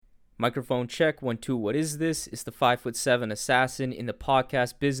Microphone check, 1, 2, what is this? It's the 5'7" assassin in the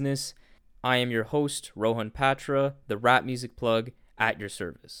podcast business. I am your host, Rohan Patra, the rap music plug at your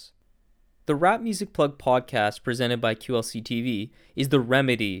service. The Rap Music Plug podcast presented by QLC TV is the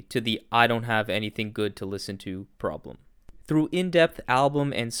remedy to the I don't have anything good to listen to problem. Through in-depth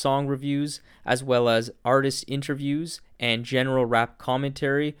album and song reviews, as well as artist interviews and general rap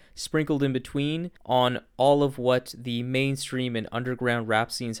commentary sprinkled in between on all of what the mainstream and underground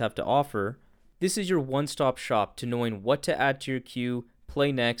rap scenes have to offer, this is your one-stop shop to knowing what to add to your queue,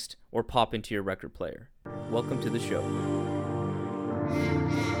 play next, or pop into your record player. Welcome to the show.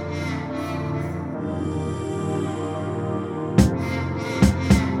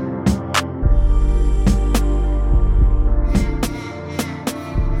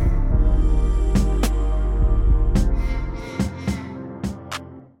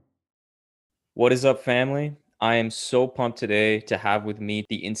 What is up, family? I am so pumped today to have with me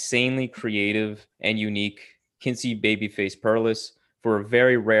the insanely creative and unique Kincee BabyFace Pearlis for a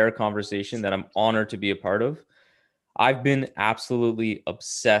very rare conversation that I'm honored to be a part of. I've been absolutely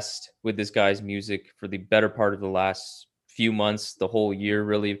obsessed with this guy's music for the better part of the last few months, the whole year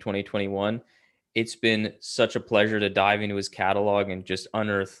really of 2021. It's been such a pleasure to dive into his catalog and just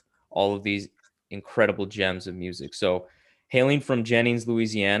unearth all of these incredible gems of music. So hailing from Jennings,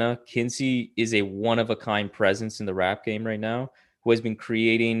 Louisiana, Kincee is a one-of-a-kind presence in the rap game right now, who has been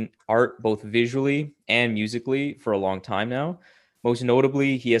creating art both visually and musically for a long time now. Most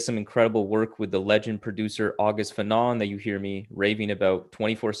notably, he has some incredible work with the legend producer August Fanon that you hear me raving about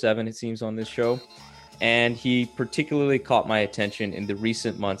 24/7, it seems, on this show. And he particularly caught my attention in the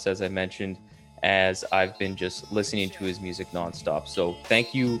recent months, as I mentioned, as I've been just listening to his music nonstop. So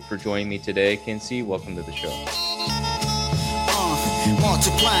thank you for joining me today, Kincee. Welcome to the show.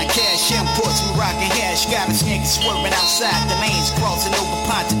 Multiplying cash imports, we rockin' hash. Got us niggas swerving outside the lanes, crossing over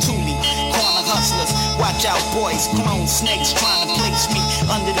Pontotoonly. Corner hustlers, watch out, boys. Clone snakes trying to place me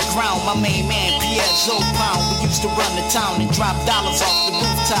under the ground. My main man, Pierre Pound. We used to run the town and drop dollars off the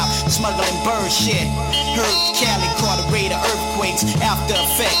rooftop, smuggling bird shit. Heard Cali caught a rate of earthquakes, after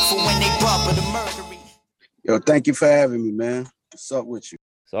effect for when they bumper the murdery. Yo, thank you for having me, man. What's up with you?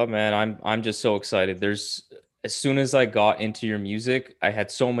 What's up, man? I'm just so excited. As soon as I got into your music, I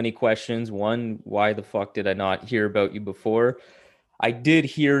had so many questions. One, why the fuck did I not hear about you before? I did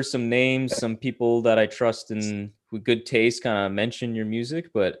hear some names, some people that I trust and with good taste kind of mention your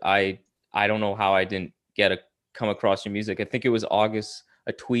music, but I don't know how I didn't come across your music. I think it was August,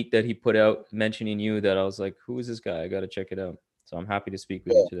 a tweet that he put out mentioning you that I was like, who is this guy? I got to check it out. So I'm happy to speak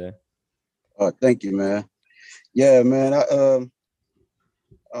with you today. Oh, thank you, man. Yeah, man.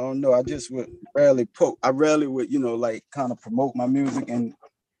 I don't know. I just would rarely would, like kind of promote my music. And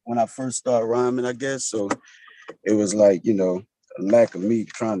when I first started rhyming, I guess. So it was like, a lack of me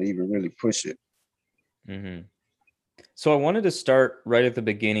trying to even really push it. Mm-hmm. So I wanted to start right at the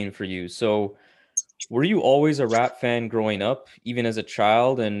beginning for you. So were you always a rap fan growing up, even as a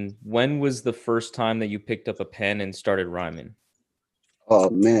child? And when was the first time that you picked up a pen and started rhyming? Oh,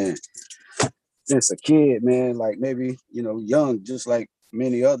 man. Since a kid, man, like maybe, young, just like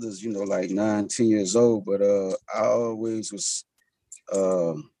many others, like 9, 10 years old. But I always was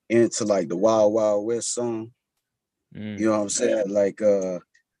into like the Wild Wild West song. You know what I'm saying? Like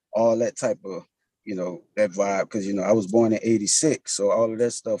all that type of, that vibe. Because, I was born in 86. So all of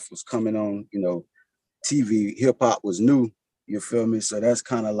that stuff was coming on, TV. Hip hop was new. You feel me? So that's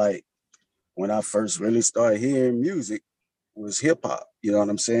kind of like when I first really started hearing music was hip hop. You know what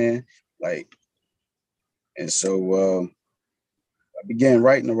I'm saying? Like, and so I began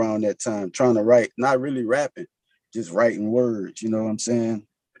writing around that time, trying to write, not really rapping, just writing words, you know what I'm saying?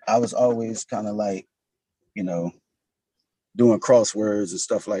 I was always kind of like, doing crosswords and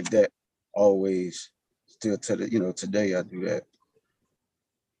stuff like that, always. Still to the, today I do that.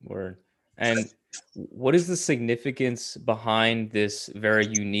 Word. And what is the significance behind this very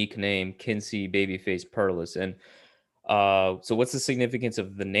unique name, Kincee BabyFace Pearlis? And so what's the significance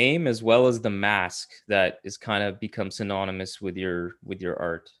of the name as well as the mask that is kind of become synonymous with your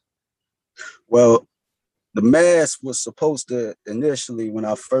art? Well, the mask was supposed to initially, when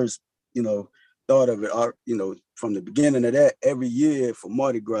I first, thought of it, from the beginning of that, every year for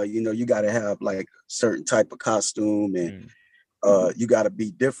Mardi Gras, you got to have like a certain type of costume and you got to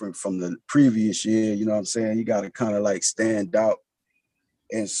be different from the previous year. You know what I'm saying? You got to kind of like stand out.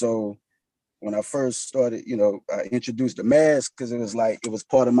 And so when I first started, I introduced the mask because it was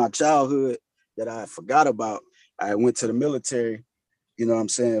part of my childhood that I forgot about. I went to the military, you know what I'm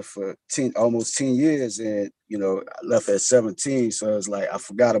saying, for almost 10 years. And, I left at 17. So it's like I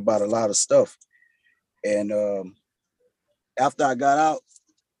forgot about a lot of stuff. And after I got out,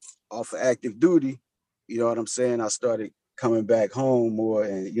 off of active duty, you know what I'm saying? I started coming back home more,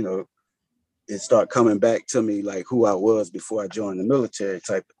 and it started coming back to me like who I was before I joined the military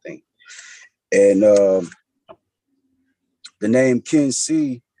type of thing. And the name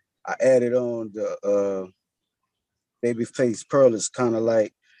Kincee, I added on the BabyFace Pearlis, kind of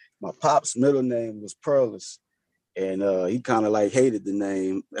like my pop's middle name was Pearlis. And he kind of like hated the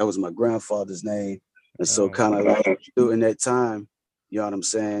name. That was my grandfather's name. And so kind of like during that time, you know what I'm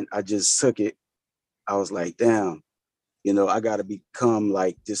saying? I just took it. I was like, damn, I got to become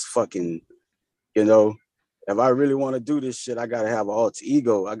like this fucking, if I really want to do this shit, I got to have an alter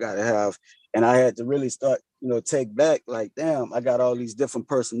ego. And I had to really start, take back like, damn, I got all these different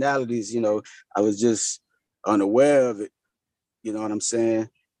personalities, I was just unaware of it. You know what I'm saying?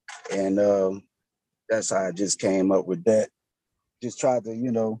 And that's how I just came up with that. Just tried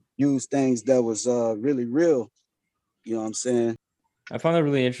to, use things that was really real. You know what I'm saying? I found that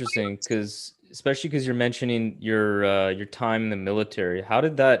really interesting especially because you're mentioning your time in the military. How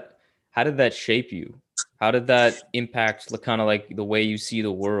did that shape you? How did that impact kind of like the way you see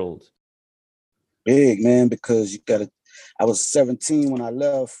the world? Big, man, because I was 17 when I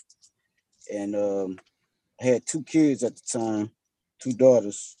left, and I had 2 kids at the time, 2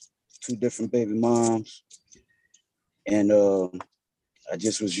 daughters, 2 different baby moms. And I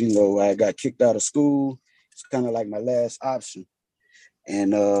just was, I got kicked out of school. It's kind of like my last option.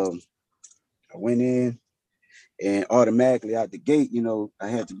 And I went in, and automatically out the gate, I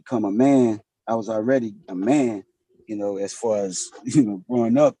had to become a man. I was already a man, as far as,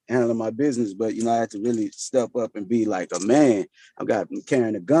 growing up, handling my business. But, I had to really step up and be like a man. I'm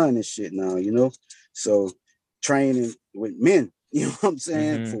carrying a gun and shit now, So training with men, you know what I'm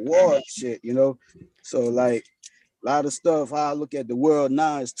saying, for war and shit, So like a lot of stuff, how I look at the world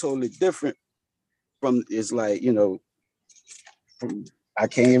now is totally different it's like, I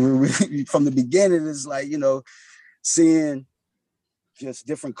can't even really, from the beginning, it's like, seeing just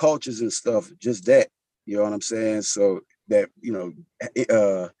different cultures and stuff, just that, you know what I'm saying? So that,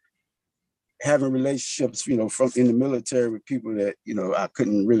 having relationships, from in the military with people that, I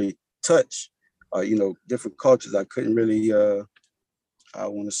couldn't really touch, different cultures I couldn't really, I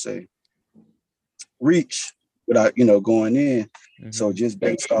want to say, reach without, going in. So just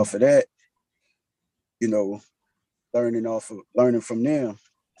based off of that, learning from them,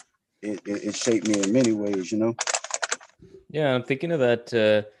 it shaped me in many ways, Yeah, I'm thinking of that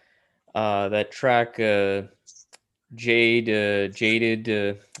track,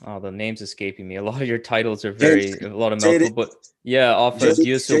 Jaded. Oh, the name's escaping me. A lot of your titles are a lot of mouthful, but yeah, off of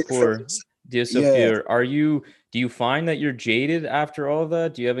Dia So Pure. Dia So Pure. Do you find that you're jaded after all of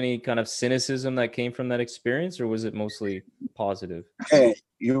that? Do you have any kind of cynicism that came from that experience, or was it mostly positive? Hey,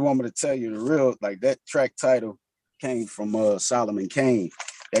 you want me to tell you the real, like that track title came from Solomon Kane.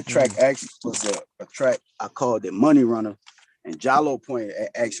 That track actually was a track, I called it Money Runner, and Jallo Point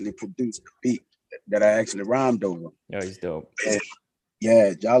actually produced the beat that I actually rhymed over. Yeah, he's dope. And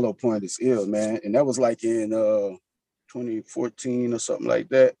yeah, Jallo Point is ill, man. And that was like in 2014 or something like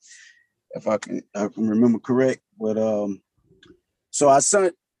that, if I can remember correct. But so I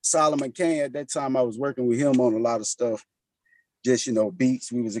sent Solomon Kane at that time. I was working with him on a lot of stuff, just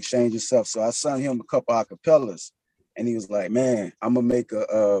beats. We was exchanging stuff. So I sent him a couple acapellas, and he was like, "Man, I'm gonna make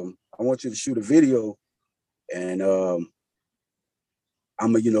I want you to shoot a video, and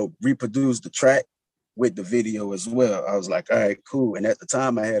I'm gonna reproduce the track with the video as well." I was like, "All right, cool." And at the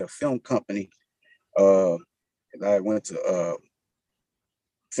time, I had a film company. And I went to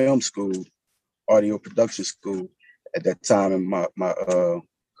film school, audio production school at that time, and my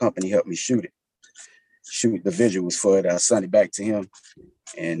company helped me shoot the visuals for it. I sent it back to him,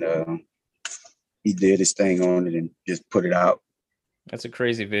 and he did his thing on it and just put it out. That's a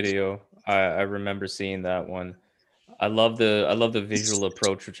crazy video. I remember seeing that one. I love the visual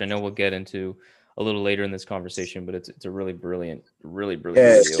approach, which I know we'll get into a little later in this conversation, but it's a really brilliant video.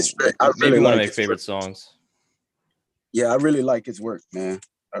 Maybe one of my favorite songs. Yeah, I really like his work, man.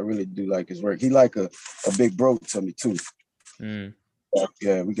 I really do like his work. He like a big bro to me too.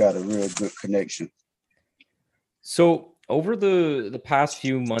 Yeah, we got a real good connection. So over the past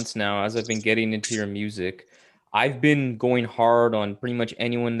few months now, as I've been getting into your music, I've been going hard on pretty much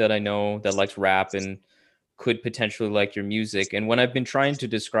anyone that I know that likes rap and could potentially like your music. And when I've been trying to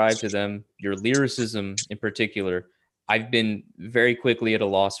describe to them your lyricism in particular, I've been very quickly at a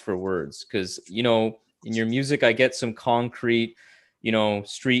loss for words because, in your music, I get some concrete,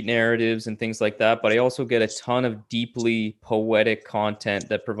 street narratives and things like that. But I also get a ton of deeply poetic content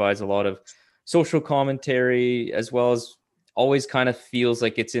that provides a lot of social commentary, as well as always kind of feels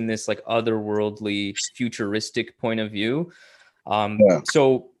like it's in this like otherworldly, futuristic point of view.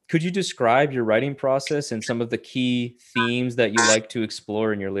 So Could you describe your writing process and some of the key themes that you like to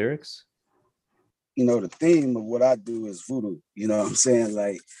explore in your lyrics? You know, the theme of what I do is voodoo. You know what I'm saying?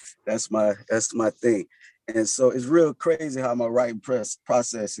 Like that's my thing. And so it's real crazy how my writing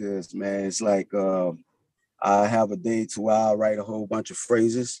process is, man. It's like I have a day to where I write a whole bunch of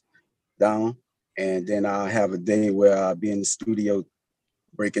phrases down, and then I have a day where I'll be in the studio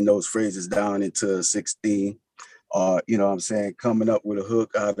breaking those phrases down into 16, or you know what I'm saying, coming up with a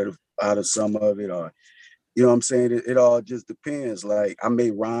hook out of some of it, or you know what I'm saying. It all just depends. Like I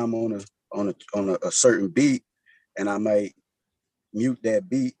may rhyme on a certain beat, and I might mute that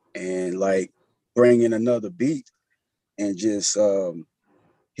beat and like bring in another beat and just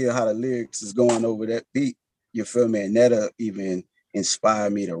hear how the lyrics is going over that beat. You feel me? And that'll even inspire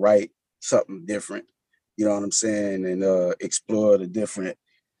me to write something different. You know what I'm saying? And explore the different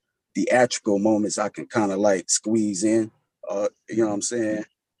theatrical moments I can kind of like squeeze in. You know what I'm saying?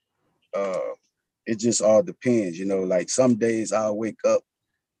 Uh, it just all depends. You know, like some days I'll wake up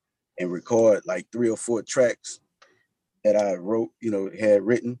and record like 3 or 4 tracks that I wrote, had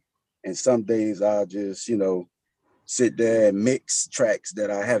written. And some days I'll just, sit there and mix tracks that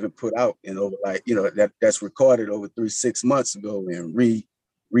I haven't put out, like, that's recorded over 6 months ago and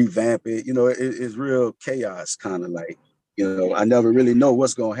revamp it. It's real chaos, kind of like, I never really know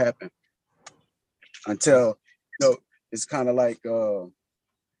what's going to happen until, it's kind of like the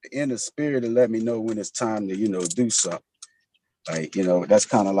inner spirit to let me know when it's time to, do something. Like, that's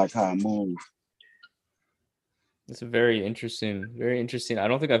kind of like how I move. It's a very interesting, very interesting. I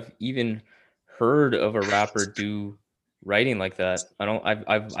don't think I've even heard of a rapper do writing like that.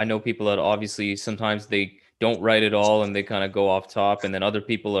 I know people that obviously sometimes they don't write at all and they kind of go off top, and then other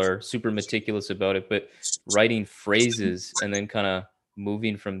people are super meticulous about it. But writing phrases and then kind of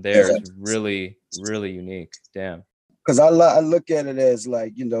moving from there is really, really unique. Damn. Because I look at it as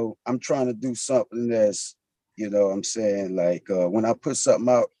like, I'm trying to do something that's, I'm saying, like when I put something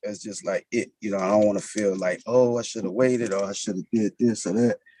out, it's just like it, I don't want to feel like, oh, I should have waited or I should have did this or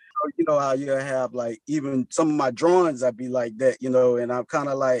that. You know how you have like even some of my drawings, I'd be like that, and I'm kind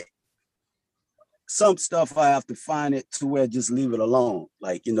of like some stuff I have to find it to where just leave it alone.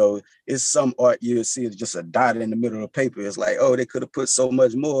 Like, it's some art you'll see it's just a dot in the middle of the paper. It's like, oh, they could have put so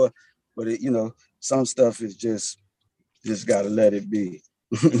much more, but it, some stuff is just gotta let it be.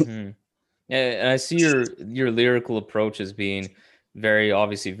 Mm-hmm. And I see your lyrical approach as being very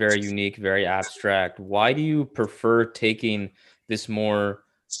obviously very unique, very abstract. Why do you prefer taking this more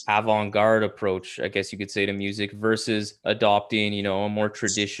avant-garde approach, I guess you could say, to music versus adopting, a more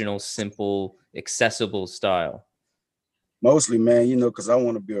traditional, simple, accessible style? Mostly, man, because I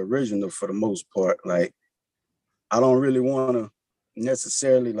want to be original for the most part. Like, I don't really want to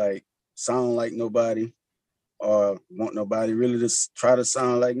necessarily like sound like nobody or want nobody really to try to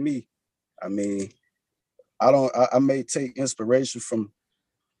sound like me. I mean, I may take inspiration from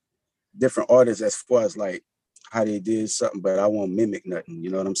different artists as far as like how they did something, but I won't mimic nothing. You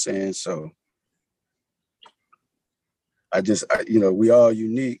know what I'm saying? So we all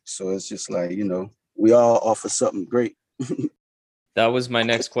unique. So it's just like, we all offer something great. That was my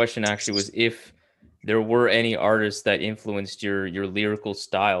next question actually, was if there were any artists that influenced your lyrical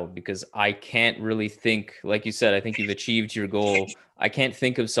style, because I can't really think, like you said, I think you've achieved your goal. I can't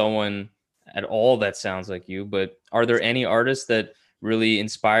think of someone at all that sounds like you, but are there any artists that really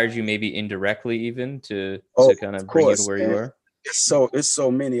inspired you, maybe indirectly even to kind Of of bring you to course, where you man. are? It's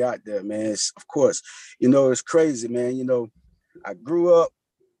so many out there, man. Of course, it's crazy, man. I grew up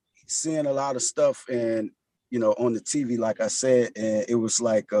seeing a lot of stuff and on the TV, like I said, and it was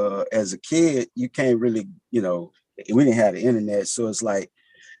like as a kid, you can't really, we didn't have the internet. So it's like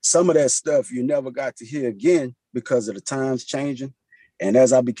some of that stuff you never got to hear again because of the times changing. And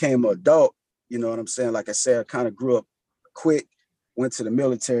as I became an adult, you know what I'm saying? Like I said, I kind of grew up quick, went to the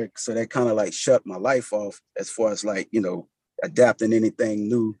military. So that kind of like shut my life off as far as like, adapting anything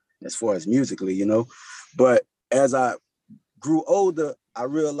new as far as musically, But as I grew older, I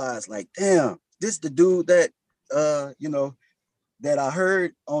realized like, damn, this the dude that that I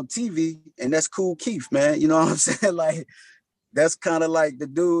heard on TV, and that's Cool Keith, man. You know what I'm saying? Like, that's kind of like the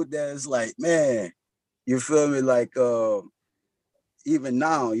dude that's like, man, you feel me? Like, even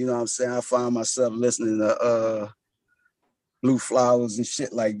now, you know what I'm saying? I find myself listening to Blue Flowers and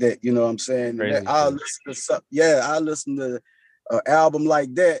shit like that. You know what I'm saying? Crazy I'll shit. listen to I listen to an album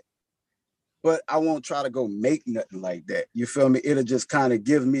like that, but I won't try to go make nothing like that. You feel me? It'll just kind of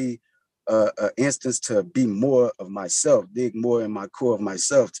give me an instance to be more of myself, dig more in my core of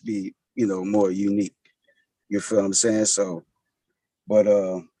myself to be, more unique. You feel what I'm saying? So, but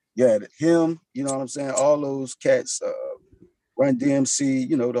yeah, him, you know what I'm saying? All those cats, Run DMC,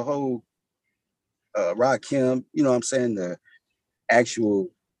 you know, the whole Rakim, you know what I'm saying, the actual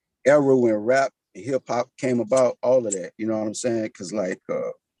era when rap and hip hop came about, all of that, you know what I'm saying? Because like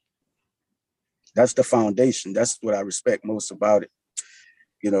that's the foundation. That's what I respect most about it.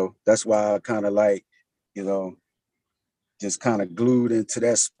 You know, that's why I kind of like, you know, just kind of glued into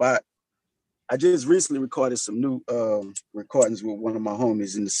that spot. I just recently recorded some new recordings with one of my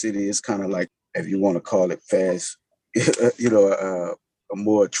homies in the city. It's kind of like, if you want to call it fast, you know, a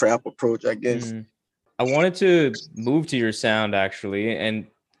more trap approach, I guess. Mm. I wanted to move to your sound actually, and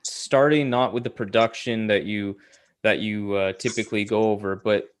starting not with the production that you typically go over,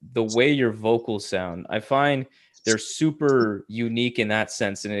 but the way your vocals sound. I find they're super unique in that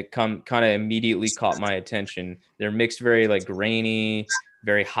sense, and it kind of immediately caught my attention. They're mixed very like grainy,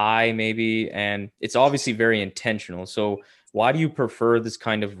 very high maybe, and it's obviously very intentional. So why do you prefer this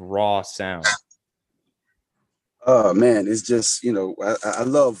kind of raw sound? Oh man, it's just, you know, I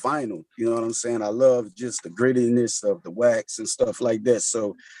love vinyl. You know what I'm saying? I love just the grittiness of the wax and stuff like that.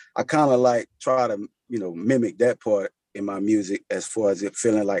 So I kind of like try to, you know, mimic that part in my music as far as it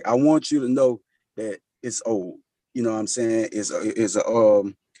feeling like I want you to know that it's old. You know what I'm saying?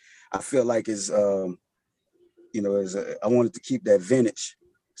 I feel like you know, I wanted to keep that vintage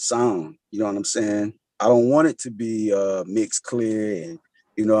sound. You know what I'm saying? I don't want it to be mixed clear and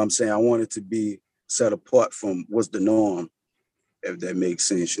you know what I'm saying? I want it to be set apart from what's the norm, if that makes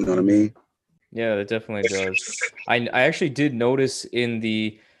sense. You know what I Hmm. mean? Yeah, that definitely does. I actually did notice in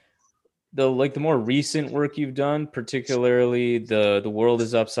the like the more recent work you've done, particularly the World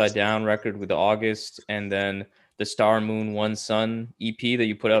is Upside Down record with August, and then the Star Moon One Sun EP that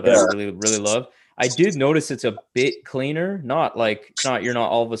you put out that I Yeah. really love. I did notice it's a bit cleaner, not like it's not you're not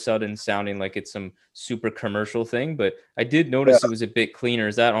all of a sudden sounding like it's some super commercial thing, but I did Yeah. notice it was a bit cleaner.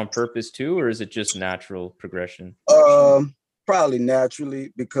 Is that on purpose too, or is it just natural progression? Probably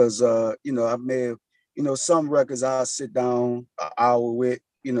naturally because you know, I may have, you know, some records I'll sit down an hour with,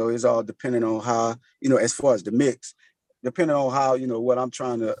 you know, it's all depending on how, you know, as far as the mix, depending on how, you know, what I'm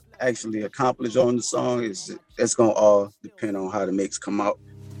trying to actually accomplish on the song is it's gonna all depend on how the mix come out.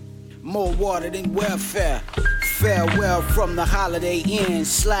 More water than welfare. Farewell from the Holiday Inn.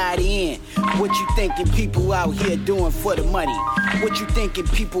 Slide in. What you thinking people out here doing for the money? What you thinking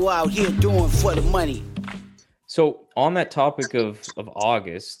people out here doing for the money? So on that topic of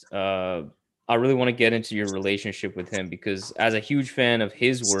August, I really want to get into your relationship with him because as a huge fan of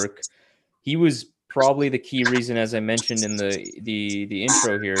his work, he was probably the key reason, as I mentioned in the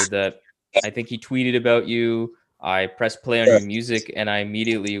intro here, that I think he tweeted about you. I pressed play on Yeah. your music, and I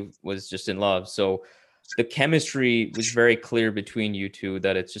immediately was just in love. So the chemistry was very clear between you two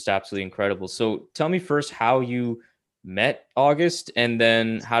that it's just absolutely incredible. So tell me first how you met August, and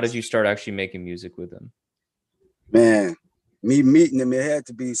then how did you start actually making music with him? Man, me meeting him, it had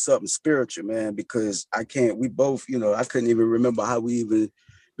to be something spiritual, man, because we both, you know, I couldn't even remember how we even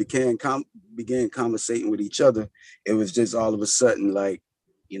began conversating with each other. It was just all of a sudden, like,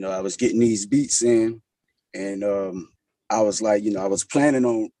 you know, I was getting these beats in and I was like, you know, I was planning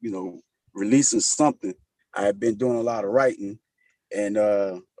on, you know, releasing something. I had been doing a lot of writing and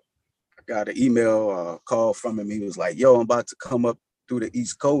I got an email, call from him. He was like, yo, I'm about to come up through the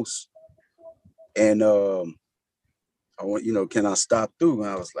East Coast and I want, you know, can I stop through?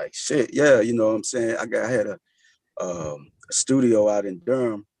 And I was like, shit, yeah, you know what I'm saying? I had a studio out in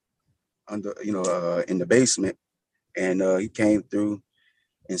Durham under, you know, in the basement. And he came through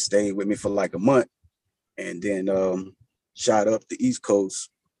and stayed with me for like a month and then shot up the East Coast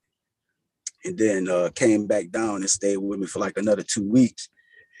and then came back down and stayed with me for like another 2 weeks.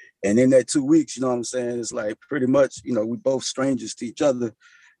 And in that 2 weeks, you know what I'm saying? It's like pretty much, you know, we both strangers to each other.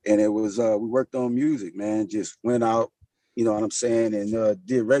 And it was, we worked on music, man, just went out, you know what I'm saying? And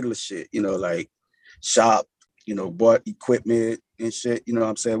did regular shit, you know, like shop, you know, bought equipment and shit, you know what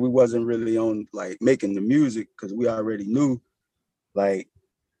I'm saying? We wasn't really on like making the music because we already knew like,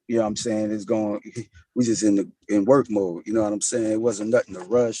 you know what I'm saying, it's going, we just in work mode, you know what I'm saying? It wasn't nothing to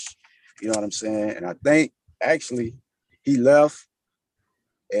rush, you know what I'm saying? And I think actually he left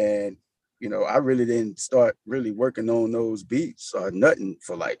and you know, I really didn't start really working on those beats or nothing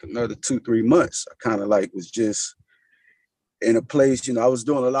for like another 2, 3 months. I kind of like was just in a place, you know, I was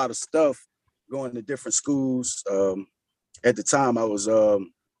doing a lot of stuff, going to different schools. At the time, I was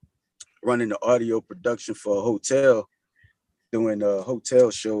running the audio production for a hotel, doing hotel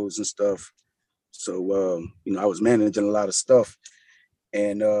shows and stuff. So, you know, I was managing a lot of stuff.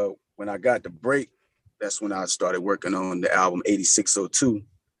 And when I got the break, that's when I started working on the album 8602.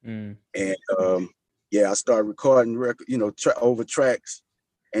 Mm. And yeah, I started recording record, you know, over tracks.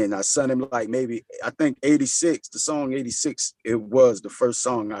 And I sent him like maybe, I think 86, the song 86, it was the first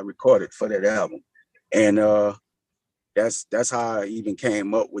song I recorded for that album. And that's how I even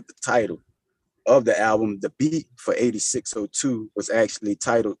came up with the title of the album. The beat for 8602 was actually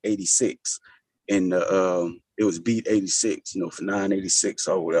titled 86. And it was beat 86, for 986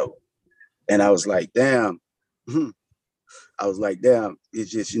 or whatever. And I was like, damn. I was like, damn, it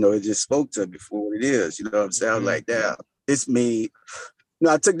just spoke to me for what it is. You know what I'm saying? I was like, damn, it's me.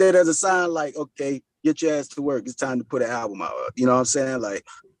 I took that as a sign, like, okay, get your ass to work. It's time to put an album out. You know what I'm saying? Like,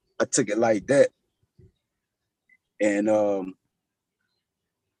 I took it like that. And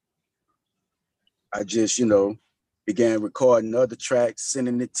I just, began recording other tracks,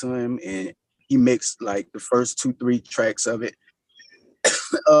 sending it to him, and he mixed like the first 2-3 tracks of it.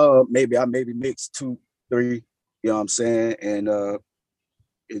 Maybe I mixed 2-3, you know what I'm saying? And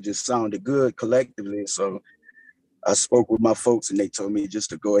it just sounded good collectively. So I spoke with my folks and they told me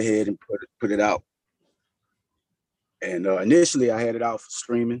just to go ahead and put it out. And initially I had it out for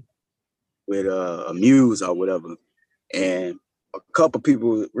streaming with Muse or whatever. And a couple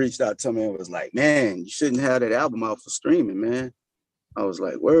people reached out to me and was like, man, you shouldn't have that album out for streaming, man. I was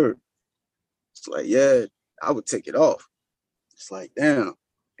like, word. It's like, yeah, I would take it off. It's like, damn.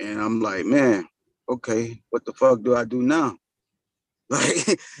 And I'm like, man, okay, what the fuck do I do now? Like,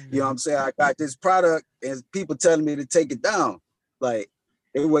 you know what I'm saying? I got this product and people telling me to take it down. Like,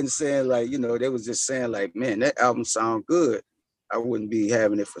 they wasn't saying like, they was just saying like, man, that album sound good. I wouldn't be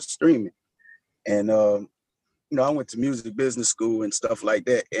having it for streaming. And, I went to music business school and stuff like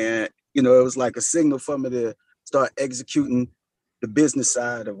that. And, it was like a signal for me to start executing the business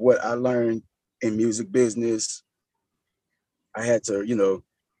side of what I learned in music business. I had to,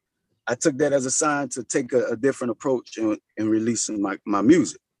 I took that as a sign to take a different approach in releasing my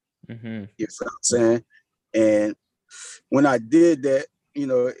music. Mm-hmm. You know what I'm saying? And when I did that,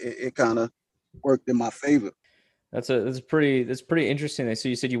 it kind of worked in my favor. That's pretty interesting. So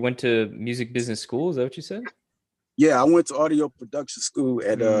you said you went to music business school. Is that what you said? Yeah, I went to audio production school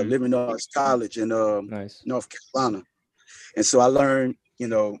at Living Arts College in nice. North Carolina. And so I learned,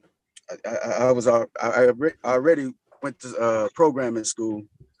 I already went to programming school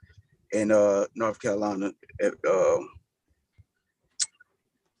in North Carolina at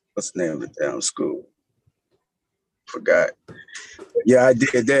what's the name of the damn school? Forgot. Yeah, I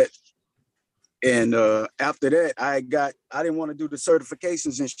did that. And after that, I didn't want to do the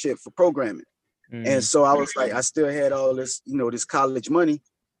certifications and shit for programming. And so I was like, I still had all this, this college money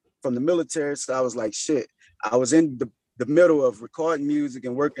from the military. So I was like, shit, I was in the middle of recording music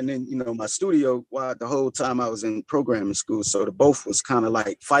and working in, my studio while the whole time I was in programming school. So the both was kind of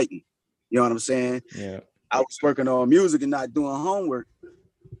like fighting. You know what I'm saying? Yeah. I was working on music and not doing homework.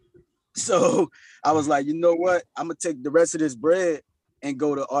 So I was like, you know what? I'm going to take the rest of this bread and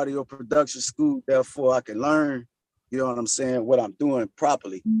go to audio production school. Therefore, I can learn, you know what I'm saying, what I'm doing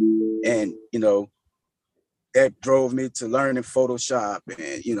properly. And, that drove me to learning Photoshop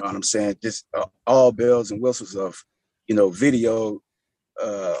and, you know what I'm saying, just all bells and whistles of, video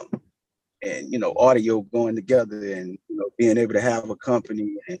and, audio going together and, being able to have a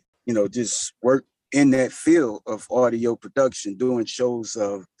company and, just work in that field of audio production, doing shows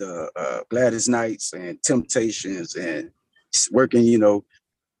of the Gladys Knights and Temptations and working,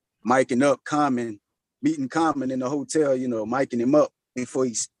 miking up Common, meeting Common in the hotel, miking him up before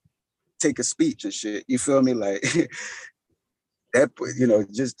he take a speech and shit. You feel me? Like that,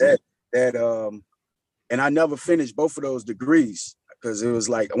 just that, and I never finished both of those degrees because it was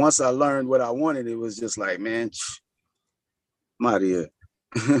like, once I learned what I wanted, it was just like, man, I'm out of here.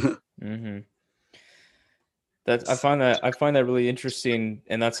 Mm-hmm. I find that really interesting,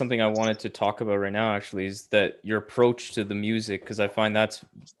 and that's something I wanted to talk about right now. Actually, is that your approach to the music, because I find that's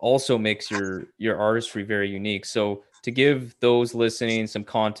also makes your artistry very unique. So to give those listening some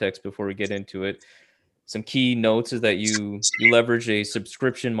context before we get into it, some key notes is that you leverage a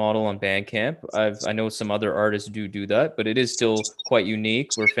subscription model on Bandcamp. I know some other artists do that, but it is still quite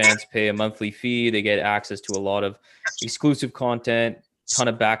unique where fans pay a monthly fee. They get access to a lot of exclusive content, ton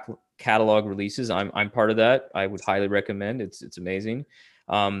of back catalog releases. I'm part of that. I would highly recommend. It's amazing.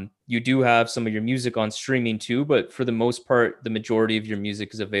 You do have some of your music on streaming too, but for the most part, the majority of your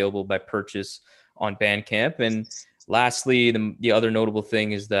music is available by purchase on Bandcamp. And lastly, the other notable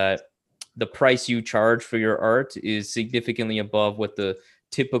thing is that the price you charge for your art is significantly above what the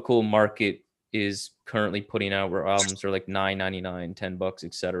typical market is currently putting out, where albums are like $9.99, $10,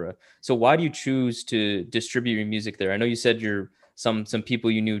 etc. So why do you choose to distribute your music there? I know you said some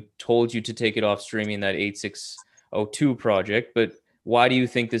people you knew told you to take it off streaming, that 8602 project, but why do you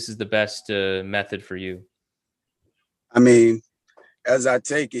think this is the best method for you? I mean, as I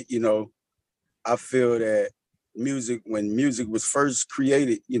take it, I feel that when music was first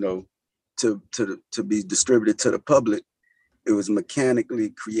created, to be distributed to the public, it was mechanically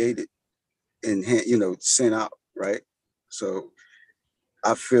created and sent out, right? So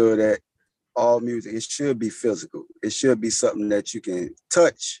I feel that all music, it should be physical. It should be something that you can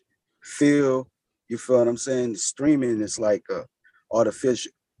touch, feel. You feel what I'm saying? Streaming is like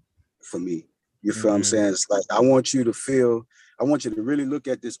artificial for me. You feel what I'm saying? It's like I want you to really look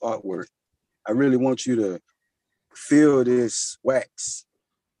at this artwork. I really want you to feel this wax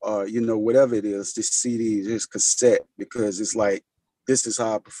or whatever it is, this CD, this cassette, because it's like this is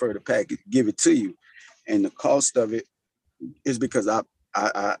how I prefer to give it to you. And the cost of it is because I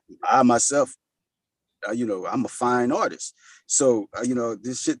myself, I'm a fine artist. So,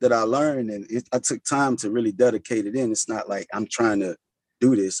 this shit that I learned, and I took time to really dedicate it in. It's not like I'm trying to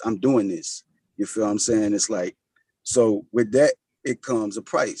do this. I'm doing this. You feel what I'm saying? It's like, so with that, it comes a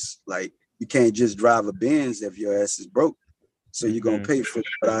price. Like, you can't just drive a Benz if your ass is broke. So you're going to pay for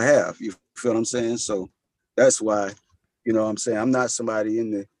what I have. You feel what I'm saying? So that's why, what I'm saying, I'm not somebody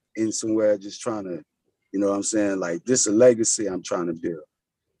in somewhere just trying to, what I'm saying? Like, this is a legacy I'm trying to build.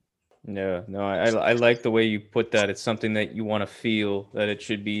 Yeah, no, I like the way you put that. It's something that you want to feel, that it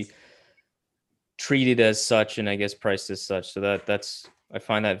should be treated as such, and I guess priced as such. So that's I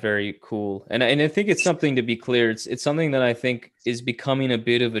find that very cool, and I think it's something to be clear. It's something that I think is becoming a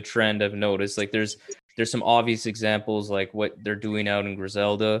bit of a trend. I've noticed, like there's some obvious examples like what they're doing out in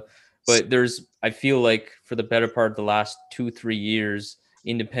Griselda, but I feel like for the better part of the last 2-3 years,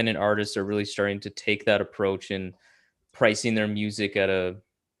 independent artists are really starting to take that approach and pricing their music at a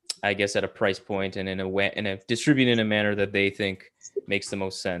price point and in a way, distributed in a manner that they think makes the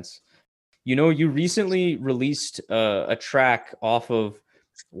most sense. You recently released a track off of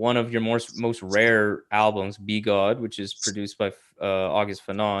one of your most rare albums, Be God, which is produced by August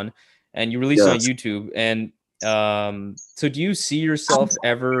Fanon, and you released it on YouTube. And so do you see yourself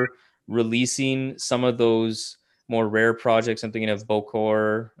ever releasing some of those more rare projects? I'm thinking of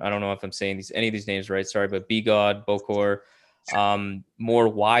Bokor. I don't know if I'm saying any of these names right. Sorry, but Be God, Bokor, more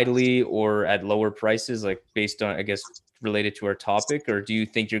widely or at lower prices, like based on, I guess, related to our topic? Or do you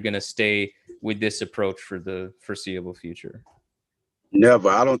think you're going to stay with this approach for the foreseeable future? Never.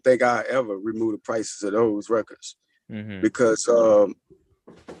 I don't think I ever remove the prices of those records because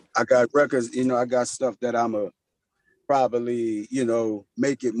I got records, I got stuff that I'm a probably,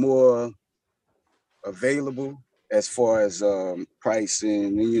 make it more available as far as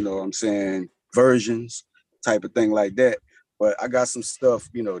pricing, what I'm saying, versions, type of thing like that. But I got some stuff,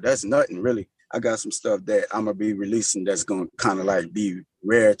 that's nothing really. I got some stuff that I'm gonna be releasing that's gonna kind of like be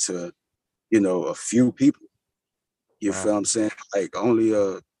rare to, a few people. You feel what I'm saying? Like only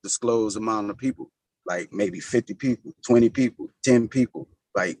a disclosed amount of people, like maybe 50 people, 20 people, 10 people,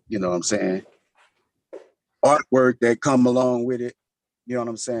 like, what I'm saying? Artwork that come along with it, you know what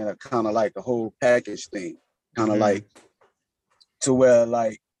I'm saying? Kind of like a whole package thing, kind of like to where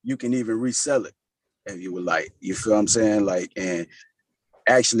like you can even resell it if you would like. You feel what I'm saying? Like, and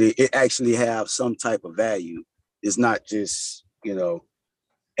it actually have some type of value. It's not just,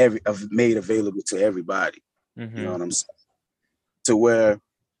 made available to everybody. You know what I'm saying? To where,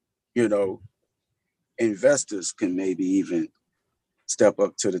 investors can maybe even step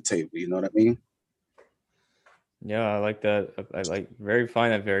up to the table. You know what I mean? Yeah, I like that.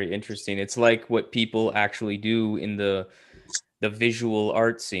 Find that very interesting. It's like what people actually do in the visual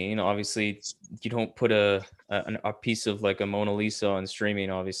art scene. Obviously, you don't put a piece of like a Mona Lisa on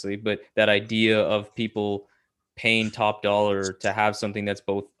streaming, obviously, but that idea of people paying top dollar to have something that's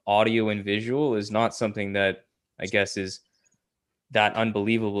both audio and visual is not something that I guess is that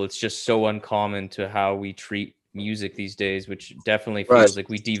unbelievable. It's just so uncommon to how we treat music these days, which definitely feels like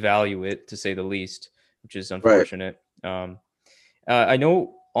we devalue it, to say the least, which is unfortunate. I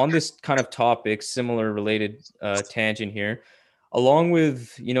know on this kind of topic, similar related tangent here, along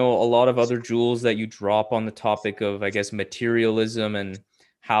with, a lot of other jewels that you drop on the topic of, I guess, materialism and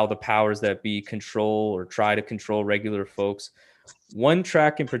how the powers that be control or try to control regular folks. One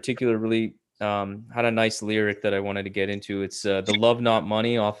track in particular really had a nice lyric that I wanted to get into. It's The Love Not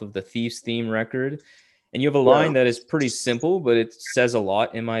Money off of the Thief's Theme record. And you have a line that is pretty simple, but it says a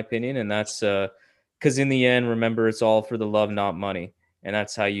lot, in my opinion. And that's because in the end, remember, it's all for the love, not money. And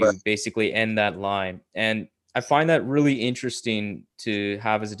that's how you basically end that line. And I find that really interesting to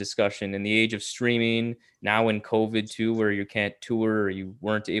have as a discussion in the age of streaming, now in COVID too, where you can't tour or you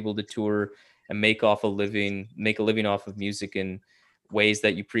weren't able to tour and make a living off of music in ways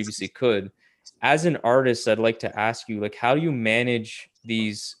that you previously could. As an artist, I'd like to ask you, like, how do you manage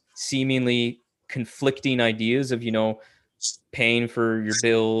these seemingly conflicting ideas of, paying for your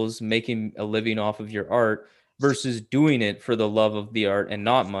bills, making a living off of your art, versus doing it for the love of the art and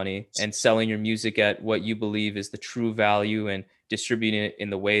not money, and selling your music at what you believe is the true value and distributing it in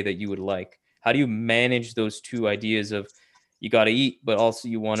the way that you would like? How do you manage those two ideas of you got to eat, but also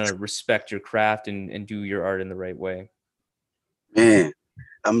you want to respect your craft and do your art in the right way? Man,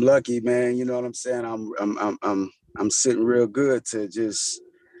 I'm lucky, man. You know what I'm saying? I'm sitting real good to just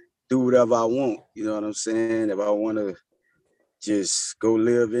do whatever I want. You know what I'm saying? If I want to just go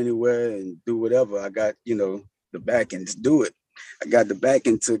live anywhere and do whatever, I got, the backing to do it. I got the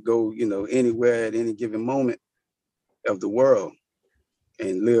backing to go, anywhere at any given moment of the world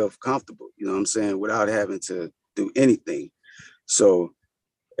and live comfortable, you know what I'm saying, without having to do anything. So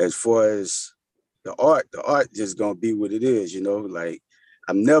as far as the art just gonna be what it is, like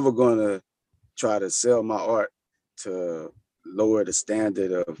I'm never gonna try to sell my art to lower the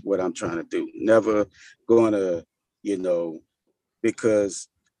standard of what I'm trying to do. Never gonna, because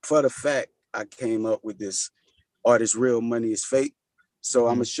for the fact I came up with this art is real, money is fake. So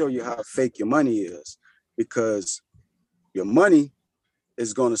I'm gonna show you how fake your money is, because your money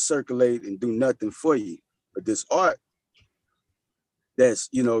is gonna circulate and do nothing for you. But this art, that's,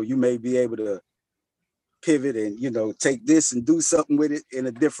 you may be able to pivot and, take this and do something with it in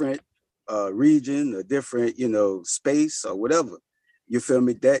a different region, a different, space or whatever. You feel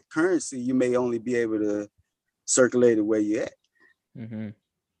me? That currency, you may only be able to circulate it where you're at. Mm-hmm.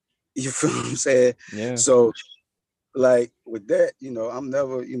 You feel what I'm saying? Yeah. So like with that, I'm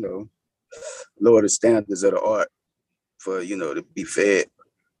never, lower the standards of the art for, to be fed.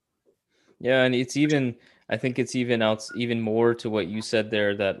 Yeah. And I think it's even more to what you said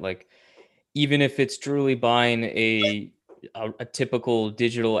there, that like, even if it's truly buying a typical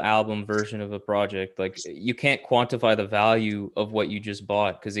digital album version of a project, like you can't quantify the value of what you just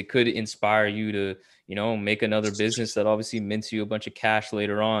bought, because it could inspire you to, make another business that obviously mints you a bunch of cash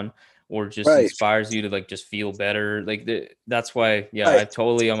later on, or just Right. inspires you to like just feel better. Like that's why, yeah, Right. I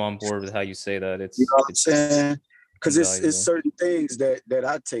totally am on board with how you say that. It's, you know what I'm it's saying? Because it's invaluable. certain things that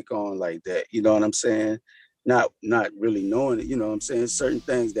I take on like that. You know what I'm saying? Not really knowing it. You know what I'm saying? Certain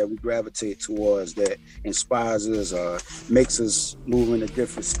things that we gravitate towards that inspires us or makes us move in a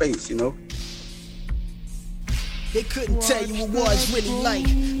different space. They couldn't tell you what was really like.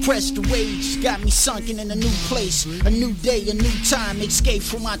 Pressed the wage, got me sunken in a new place. A new day, a new time, escape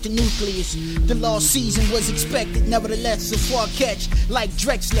from out the nucleus. The lost season was expected, nevertheless, so far catch like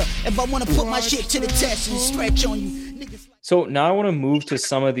Drexler. If I wanna put my shit to the test and stretch on you, niggas. So now I want to move to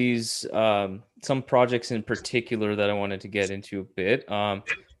some of these, some projects in particular that I wanted to get into a bit.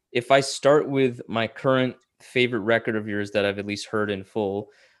 If I start with my current favorite record of yours that I've at least heard in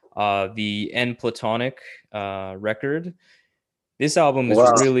full, the N Platonic record. This album is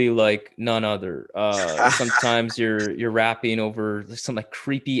really like none other. Sometimes you're rapping over some like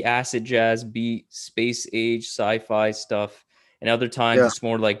creepy acid jazz beat, space age sci-fi stuff, and other times it's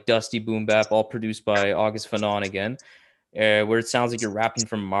more like dusty boom bap, all produced by August Fanon again, where it sounds like you're rapping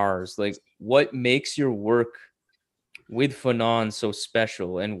from Mars. Like, what makes your work with Fanon so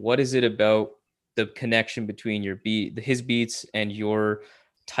special, and what is it about the connection between his beats and your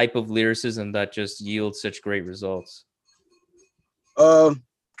type of lyricism that just yields such great results? I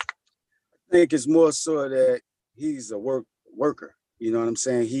think it's more so that he's a worker. You know what I'm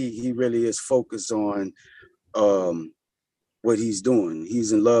saying? He really is focused on what he's doing.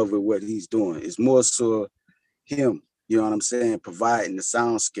 He's in love with what he's doing. It's more so him, you know what I'm saying, providing the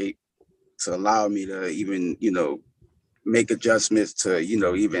soundscape to allow me to even, make adjustments to,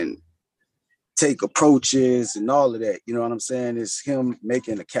 even take approaches and all of that. You know what I'm saying? It's him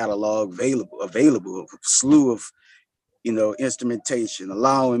making a catalog available, a slew of, instrumentation,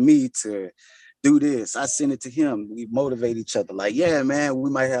 allowing me to do this. I send it to him. We motivate each other. Like, yeah, man, we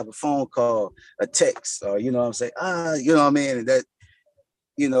might have a phone call, a text, or, you know what I'm saying? You know what I mean? And that,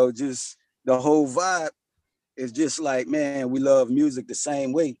 just the whole vibe is just like, man, we love music the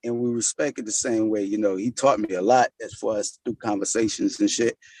same way and we respect it the same way. He taught me a lot as far as through conversations and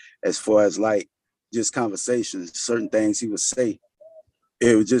shit, as far as like just conversations, certain things he would say.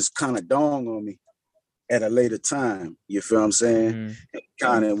 It would just kind of dawn on me at a later time. You feel what I'm saying? Mm-hmm. It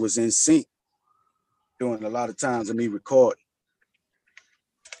kind of was in sync during a lot of times of me recording.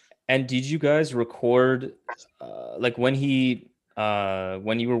 And did you guys record like when you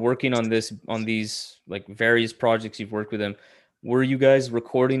were working on these like various projects you've worked with him, were you guys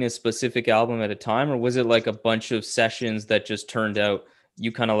recording a specific album at a time, or was it like a bunch of sessions that just turned out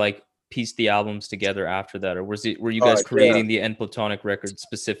you kind of like pieced the albums together after that, or were you guys creating the N Platonic record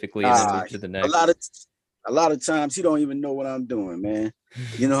specifically and then moved to the next? a lot of times he don't even know what I'm doing, man.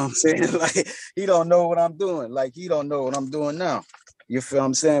 You know what I'm saying? Like he don't know what I'm doing. Like he don't know what I'm doing now. You feel what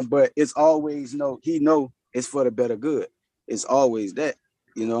I'm saying? But it's always he know it's for the better good. It's always that.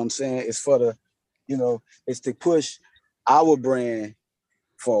 You know what I'm saying? It's for the, it's to push our brand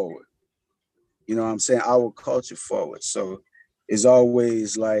forward. You know what I'm saying? Our culture forward. So it's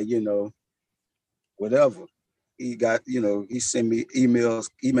always like, whatever. He got, he send me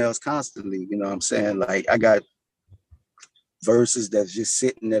emails constantly. You know what I'm saying? Like I got verses that's just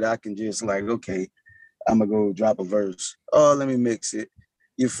sitting that I can just like, okay, I'm gonna go drop a verse. Oh, let me mix it.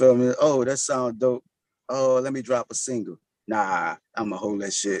 You feel me? Oh, that sound dope. Oh, let me drop a single. Nah, I'm gonna hold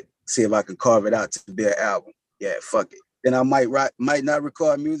that shit. See if I can carve it out to be an album. Yeah, fuck it. Then I might not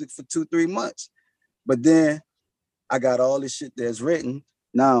record music for 2-3 months. But then I got all this shit that's written.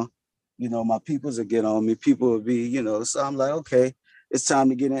 Now, my peoples will get on me. People will be, so I'm like, okay, it's time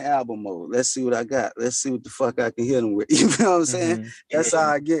to get in album mode. Let's see what I got. Let's see what the fuck I can hit them with. You know what I'm saying? Mm-hmm. That's how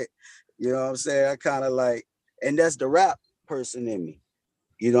I get. You know what I'm saying? I kind of like, and that's the rap person in me.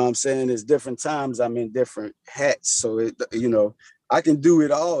 You know what I'm saying? There's different times I'm in different hats. So, I can do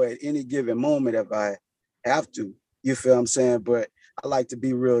it all at any given moment if I have to. You feel what I'm saying? But I like to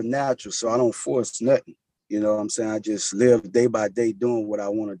be real natural, so I don't force nothing. You know what I'm saying? I just live day by day doing what I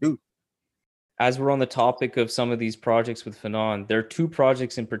want to do. As we're on the topic of some of these projects with Fanon, there are two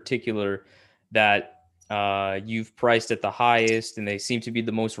projects in particular that you've priced at the highest, and they seem to be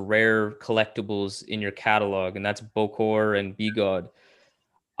the most rare collectibles in your catalog, and that's Bokor and Be God.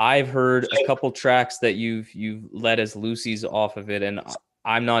 I've heard a couple tracks that you've let as Lucy's off of it, and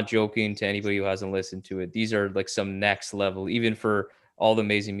I'm not joking to anybody who hasn't listened to it. These are like some next level, even for all the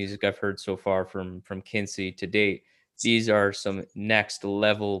amazing music I've heard so far from Kincee to date. These are some next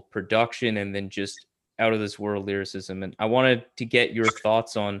level production and then just out of this world lyricism. And I wanted to get your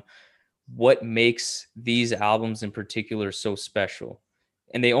thoughts on what makes these albums in particular so special.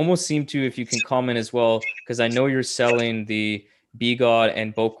 And they almost seem to, if you can comment as well, because I know you're selling the Be God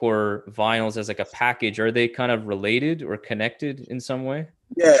and Bokor vinyls as like a package. Are they kind of related or connected in some way?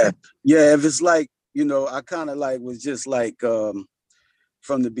 Yeah. Yeah. If it's like, I kind of like was just like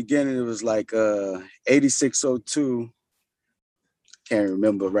from the beginning, it was like 8602. Can't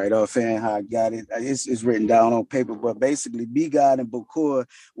remember right offhand how I got it. It's written down on paper, but basically Be God and Bokor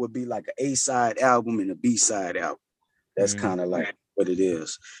would be like an A-side album and a B-side album. That's kind of like what it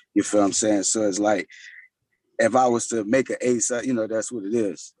is. You feel what I'm saying? So it's like, if I was to make an A-side, that's what it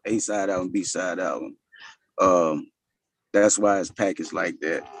is. A-side album, B-side album. That's why it's packaged like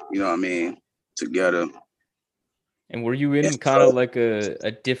that. You know what I mean? Together. And were you in kind of like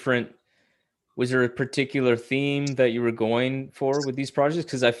a different, was there a particular theme that you were going for with these projects?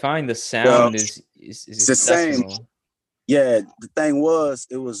 Because I find the sound is it's the same. Yeah, the thing was,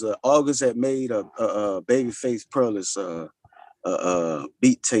 it was August had made a BabyFace Pearlis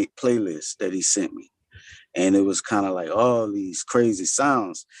beat tape playlist that he sent me. And it was kind of like all these crazy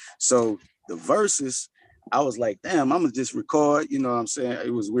sounds. So the verses, I was like, damn, I'm gonna just record. You know what I'm saying?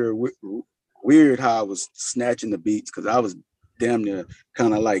 It was weird how I was snatching the beats because I was damn near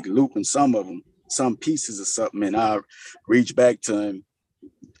kind of like looping some of them, some pieces or something, and I reach back to him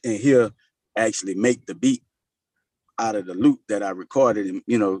and he'll actually make the beat out of the loop that I recorded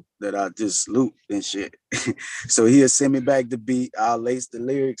and that I just looped and shit. So he'll send me back the beat, I'll lace the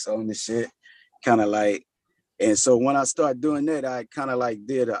lyrics on the shit, kind of like. And so when I started doing that, I kind of like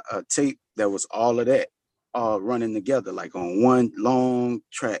did a tape that was all of that, all running together, like on one long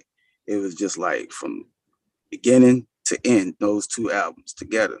track. It was just like from beginning to end, those two albums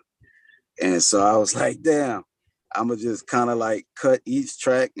together. And so I was like, damn, I'm going to just kind of like cut each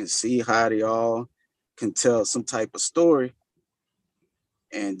track and see how they all can tell some type of story.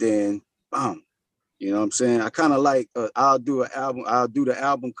 And then, boom, you know what I'm saying? I kind of like, I'll do the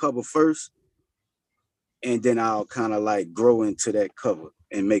album cover first. And then I'll kind of like grow into that cover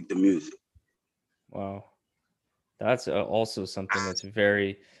and make the music. Wow. That's also something that's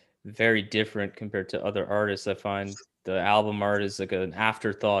very, very different compared to other artists. I find the album art is like an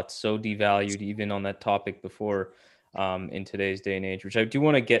afterthought, so devalued even on that topic before in today's day and age, which I do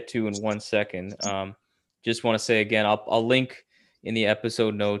want to get to in 1 second. Just want to say again, I'll link in the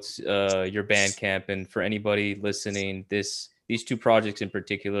episode notes your Bandcamp, and for anybody listening, these two projects in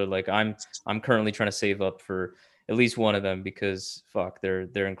particular, like I'm currently trying to save up for at least one of them because fuck,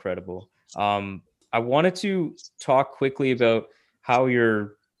 they're incredible. I wanted to talk quickly about how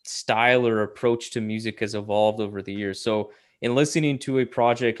your style or approach to music has evolved over the years. So in listening to a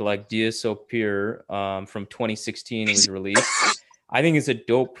project like Dia So Pure from 2016, it was released. I think it's a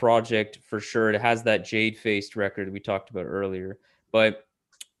dope project for sure. It has that jade-faced record we talked about earlier, but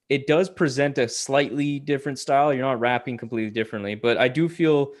it does present a slightly different style. You're not rapping completely differently, but I do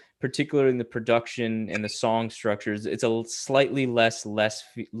feel, particularly in the production and the song structures, it's a slightly less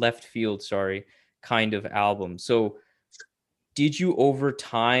left field, sorry, kind of album. So did you over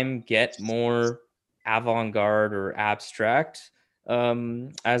time get more avant-garde or abstract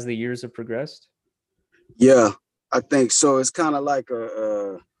as the years have progressed? Yeah, I think so. It's kind of like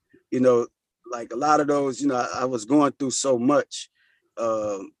you know, like a lot of those, I was going through so much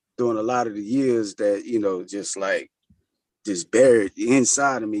during a lot of the years that, just like just buried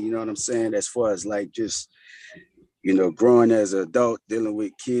inside of me, you know what I'm saying? As far as like just, growing as an adult, dealing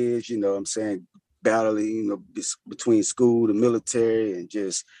with kids, what I'm saying, battling, between school, the military, and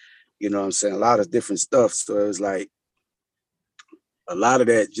just, what I'm saying, a lot of different stuff. So it was like a lot of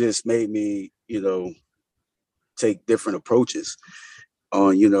that just made me, take different approaches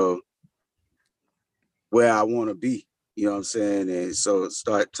on, where I want to be, you know what I'm saying? And so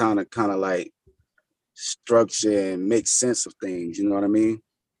start trying to kind of like structure and make sense of things, you know what I mean?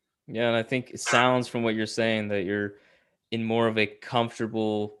 Yeah, and I think it sounds from what you're saying that you're in more of a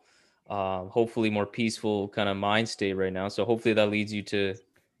comfortable, hopefully more peaceful kind of mind state right now. So hopefully that leads you to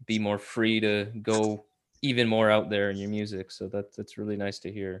be more free to go even more out there in your music. So that's really nice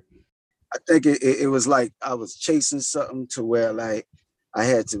to hear. I think it was like I was chasing something to where like I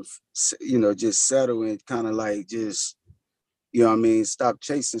had to, just settle and kind of like just, stop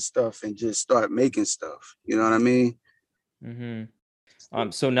chasing stuff and just start making stuff. You know what I mean? Hmm.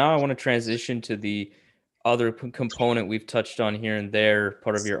 So now I want to transition to the other component we've touched on here and there,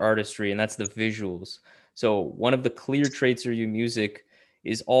 part of your artistry, and that's the visuals. So one of the clear traits of your music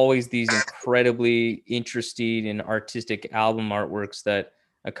is always these incredibly interesting and artistic album artworks that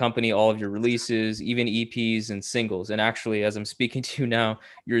accompany all of your releases, even EPs and singles. And actually, as I'm speaking to you now,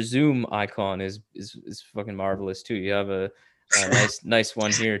 your Zoom icon is fucking marvelous too. You have a nice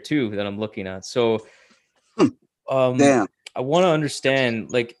one here too that I'm looking at. So um, Damn. I want to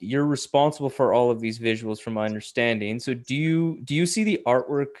understand, like, you're responsible for all of these visuals from my understanding. So do you see the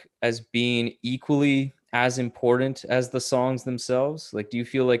artwork as being equally as important as the songs themselves? Like, do you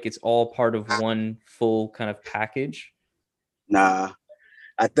feel like it's all part of one full kind of package? Nah,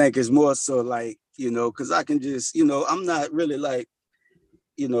 I think it's more so like, because I can just, I'm not really like,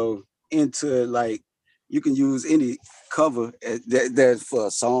 you know, into like you can use any cover that's for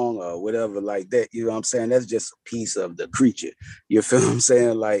a song or whatever like that. You know what I'm saying? That's just a piece of the creature. You feel what I'm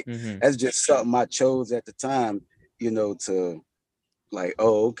saying? Like Mm-hmm. that's just something I chose at the time, to like,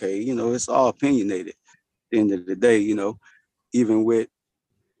 oh, okay, it's all opinionated at the end of the day, even with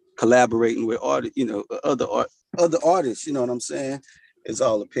collaborating with other artists, you know what I'm saying? It's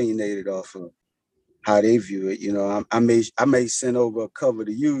all opinionated off of how they view it. I may send over a cover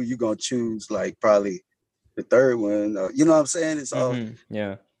to you. You're gonna choose like probably the third one. You know what I'm saying? Mm-hmm.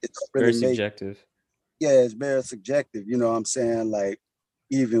 Yeah. It's Very really make subjective. yeah, it's very subjective. You know what I'm saying? Like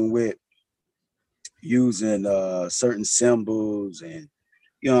even with using certain symbols and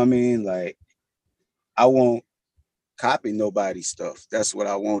you know what I mean? Like I won't copy nobody's stuff. That's what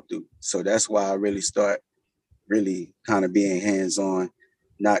I won't do. So that's why I really start really kind of being hands on,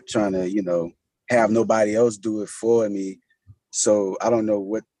 not trying to, have nobody else do it for me. So I don't know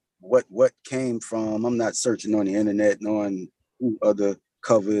what came from. I'm not searching on the internet knowing who other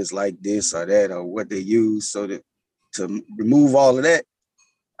covers like this or that or what they use. So that to remove all of that,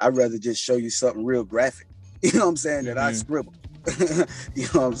 I'd rather just show you something real graphic. You know what I'm saying? That I Mm-hmm. scribble. You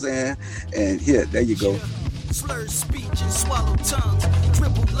know what I'm saying? And here, there you go. Slurred speech and swallowed tongues,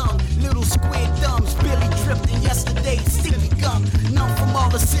 dribbled lung, little square thumbs, Billy drifting yesterday, sticky gum, numb from all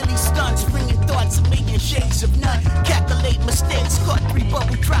the silly stunts, bringing thoughts and making shades of none, calculate mistakes, caught 3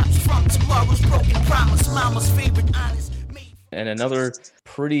 bubble drops from tomorrow's broken promise, mama's favorite honest. And another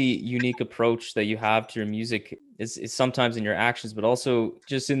pretty unique approach that you have to your music is sometimes in your actions, but also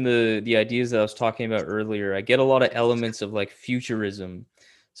just in the ideas that I was talking about earlier. I get a lot of elements of like futurism.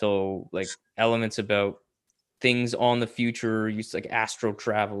 So like elements about things on the future, use like astral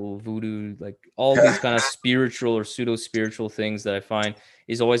travel, voodoo, like all these kind of spiritual or pseudo spiritual things that I find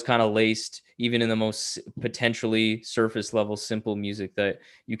is always kind of laced, even in the most potentially surface level simple music that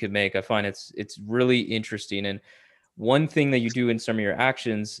you could make. I find it's really interesting. And one thing that you do in some of your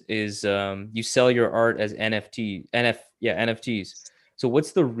actions is you sell your art as NFTs. So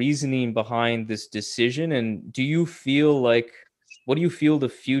what's the reasoning behind this decision? And do you feel like, what do you feel the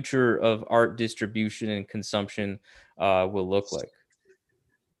future of art distribution and consumption will look like?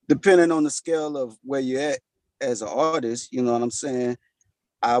 Depending on the scale of where you're at as an artist, you know what I'm saying?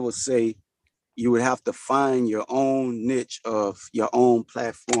 I would say, you would have to find your own niche of your own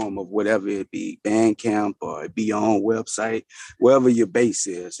platform of whatever it be, Bandcamp or it be your own website, wherever your base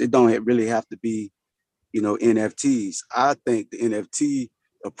is. It don't really have to be, NFTs. I think the NFT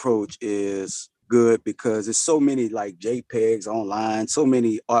approach is good because there's so many like JPEGs online, so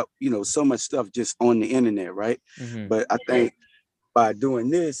many art, so much stuff just on the internet, right? Mm-hmm. But I think by doing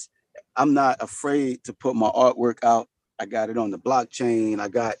this, I'm not afraid to put my artwork out. I got it on the blockchain. I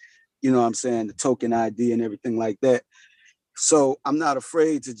got, what I'm saying, the token ID and everything like that. So I'm not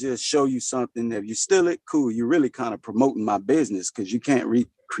afraid to just show you something. If you steal it, cool. You're really kind of promoting my business because you can't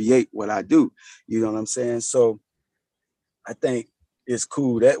recreate what I do. You know what I'm saying? So I think it's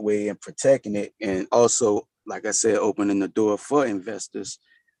cool that way and protecting it. And also, like I said, opening the door for investors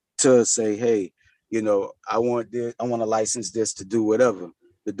to say, hey, I want this, I want to license this to do whatever.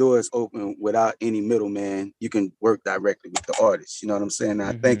 The door is open without any middleman. You can work directly with the artist. You know what I'm saying?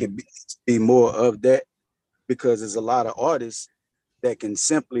 I think it be more of that because there's a lot of artists that can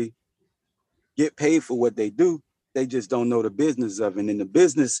simply get paid for what they do. They just don't know the business of it. And the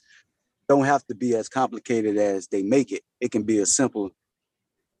business don't have to be as complicated as they make it. It can be a simple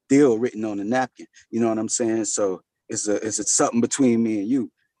deal written on a napkin. You know what I'm saying? So it's something between me and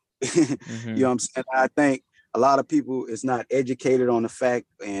you. You know what I'm saying? I think a lot of people is not educated on the fact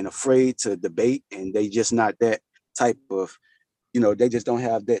and afraid to debate, and they just not that type of, they just don't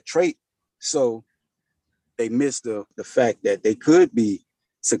have that trait. So they miss the fact that they could be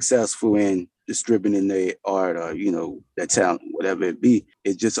successful in distributing their art or, their talent, whatever it be.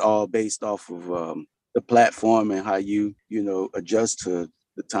 It's just all based off of the platform and how you, adjust to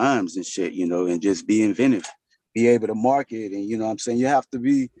the times and shit, and just be inventive, be able to market. And, what I'm saying, you have to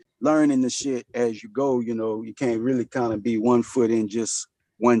be learning the shit as you go. You can't really kind of be 1 foot in just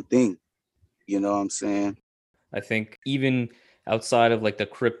one thing. You know what I'm saying? I think even outside of like the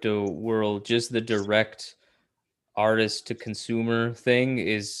crypto world, just the direct artist to consumer thing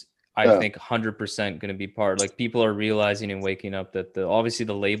is, I think, 100% going to be part. Like, people are realizing and waking up that obviously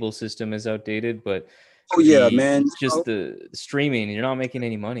the label system is outdated, but Oh yeah, man. the streaming, you're not making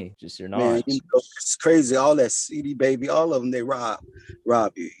any money. You're Man, not. it's crazy. All that CD baby, all of them, they rob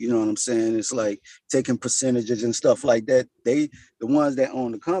you. You know what I'm saying? It's like taking percentages and stuff like that. The ones that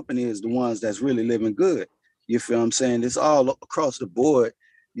own the company is the ones that's really living good. You feel what I'm saying? It's all across the board.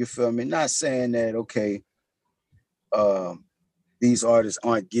 You feel me? Not saying that, okay, these artists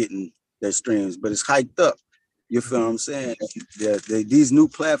aren't getting their streams, but it's hyped up. You feel what I'm saying? These new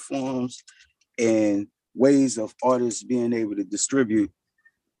platforms and ways of artists being able to distribute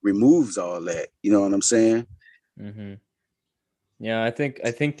removes all that. You know what I'm saying? Yeah, I think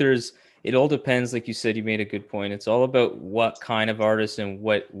it all depends. Like you said, you made a good point. It's all about what kind of artist and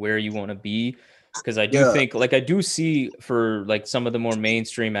where you want to be. Because I do think, like, I do see for like some of the more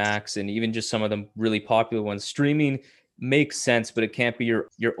mainstream acts and even just some of the really popular ones, streaming makes sense, but it can't be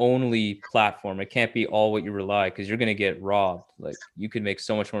your only platform. It can't be all what you rely, because you're gonna get robbed. Like, you could make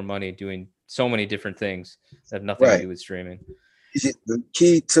so much more money doing so many different things that have nothing to do with streaming. The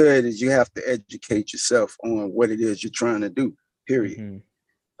key to it is you have to educate yourself on what it is you're trying to do, period.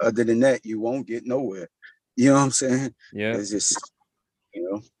 Other than that, you won't get nowhere. You know what I'm saying? Yeah. It's just,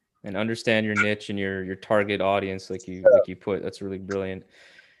 and understand your niche and your target audience, like you put. That's really brilliant.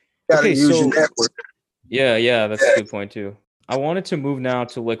 Okay, use your network. Yeah, that's a good point too. I wanted to move now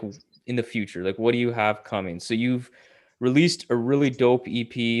to, like, in the future, like, what do you have coming? So you've released a really dope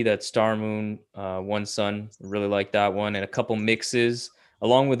EP, that Star Moon, One Sun. I really like that one, and a couple mixes,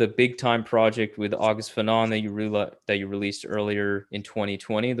 along with a big time project with August Fanon that you released earlier in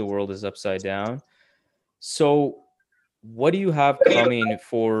 2020. The World Is Upside Down. So what do you have coming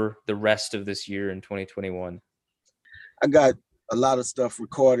for the rest of this year in 2021? I got a lot of stuff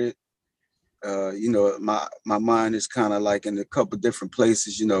recorded. My mind is kind of like in a couple different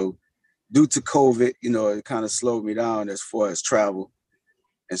places, due to COVID, it kind of slowed me down as far as travel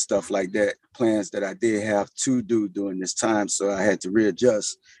and stuff like that. Plans that I did have to do during this time. So I had to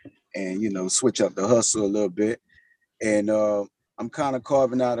readjust and, switch up the hustle a little bit. And I'm kind of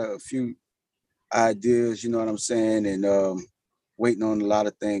carving out a few ideas, you know what I'm saying? And waiting on a lot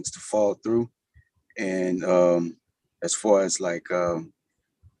of things to fall through. And as far as like,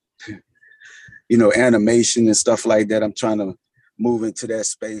 animation and stuff like that, I'm trying to move into that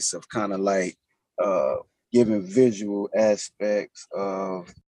space of kind of like giving visual aspects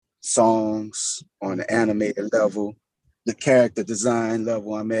of songs on the animated level, the character design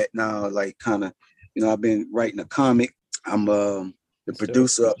level I'm at now, like kind of, I've been writing a comic. I'm the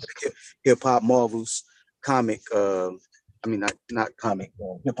producer of Hip Hop Marvels comic. Not comic,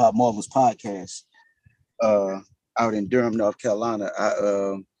 Hip Hop Marvels podcast out in Durham, North Carolina.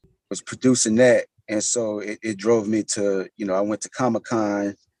 was producing that. And so it drove me to, I went to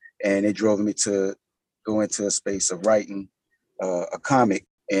Comic-Con, and it drove me to go into a space of writing a comic.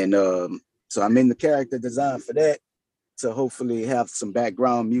 And so I'm in the character design for that, to hopefully have some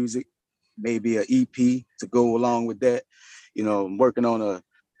background music, maybe an EP to go along with that. I'm working on a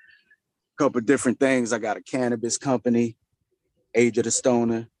couple of different things. I got a cannabis company, Age of the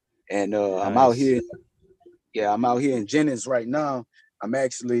Stoner, and Nice. I'm out here. Yeah, I'm out here in Jennings right now. I'm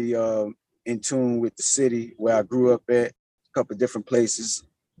actually in tune with the city where I grew up at, a couple of different places,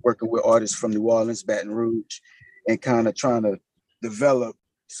 working with artists from New Orleans, Baton Rouge, and kind of trying to develop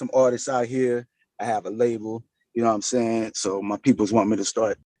some artists out here. I have a label, you know what I'm saying? So my peoples want me to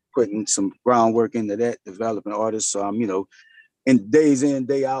start putting some groundwork into that, developing artists. So I'm, in days in,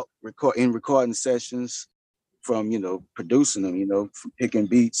 day out, recording sessions, from, producing them, from picking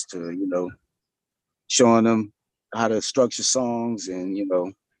beats to, showing them how to structure songs and,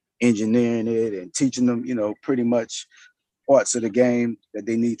 engineering it and teaching them, pretty much parts of the game that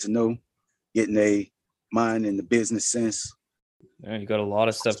they need to know, getting a mind in the business sense. Yeah, you got a lot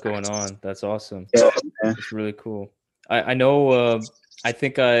of stuff going on. That's awesome. Yeah, man. It's really cool. I know, I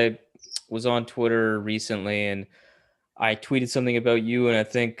think I was on Twitter recently and I tweeted something about you, and I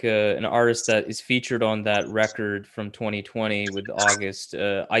think an artist that is featured on that record from 2020 with August,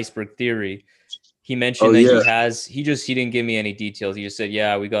 Iceberg Theory. He mentioned that he didn't give me any details. He just said,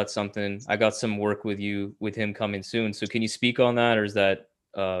 yeah, we got something. I got some work with him coming soon. So can you speak on that, or is that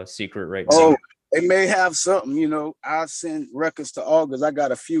secret right now? Oh, they may have something, I send records to August. I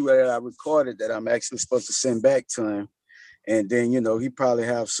got a few that I recorded that I'm actually supposed to send back to him. And then, he probably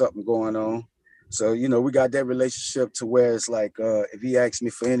have something going on. So, we got that relationship to where it's like, if he asks me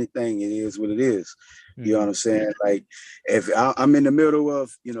for anything, it is what it is. You know what I'm saying? Like, if I'm in the middle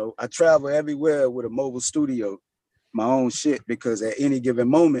of, I travel everywhere with a mobile studio, my own shit, because at any given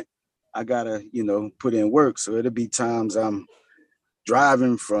moment, I gotta, put in work. So it'll be times I'm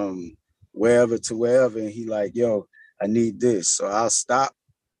driving from wherever to wherever, and he like, yo, I need this. So I'll stop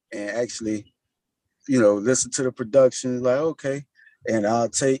and actually, listen to the production, like, okay. And I'll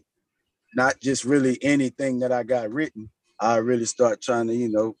take not just really anything that I got written. I really start trying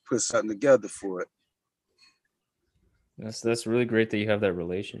to, put something together for it. That's really great that you have that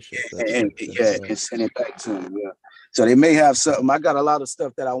relationship. And send it back to them. Yeah. So they may have something. I got a lot of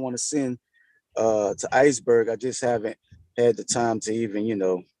stuff that I want to send to Iceberg. I just haven't had the time to even,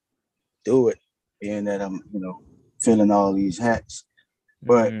 do it, being that I'm, filling all these hats.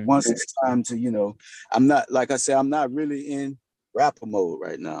 But once it's time to, I'm not, like I said, I'm not really in rapper mode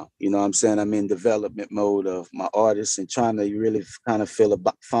right now. You know what I'm saying? I'm in development mode of my artists and trying to really kind of feel a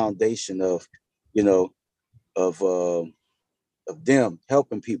foundation of, of them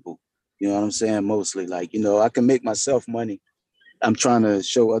helping people. You know what I'm saying? Mostly like, I can make myself money. I'm trying to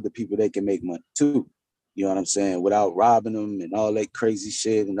show other people they can make money too. You know what I'm saying? Without robbing them and all that crazy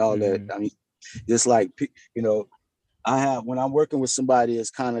shit and all that. I mean, just like, when I'm working with somebody, it's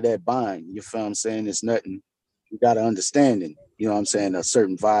kind of that bind. You feel what I'm saying? It's nothing. You got to understand it. You know what I'm saying? A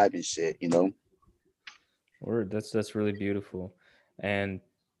certain vibe and shit, Word. That's really beautiful. And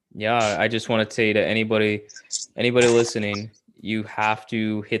yeah, I just want to say to anybody listening, you have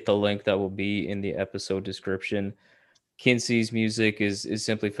to hit the link that will be in the episode description. Kincee's music is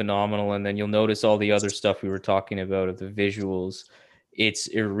simply phenomenal. And then you'll notice all the other stuff we were talking about of the visuals. It's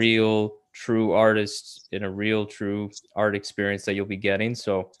a real, true artist in a real, true art experience that you'll be getting.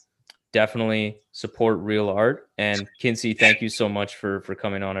 So definitely support real art. And Kincee, thank you so much for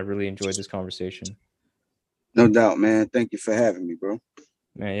coming on. I really enjoyed this conversation. No doubt, man. Thank you for having me, bro.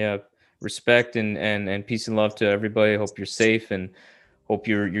 Man, yeah. Respect and peace and love to everybody. Hope you're safe and hope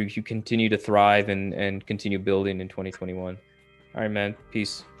you continue to thrive and continue building in 2021. All right, man.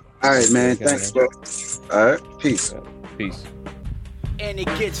 Peace. All right, man. Thanks, bro. All right. Peace. Peace. And it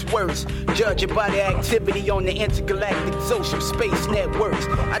gets worse, judging by the activity on the intergalactic social space networks.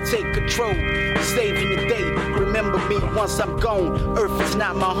 I take control, saving the day. Remember me once I'm gone. Earth is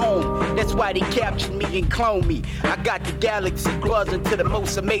not my home. That's why they captured me and cloned me. I got the galaxy buzzing to the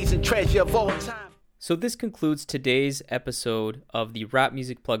most amazing treasure of all time. So this concludes today's episode of the Rap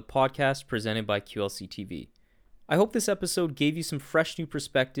Music Plug podcast presented by QLC TV. I hope this episode gave you some fresh new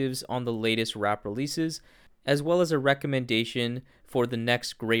perspectives on the latest rap releases, as well as a recommendation for the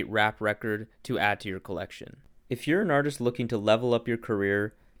next great rap record to add to your collection. If you're an artist looking to level up your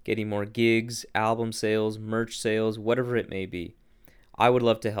career, getting more gigs, album sales, merch sales, whatever it may be, I would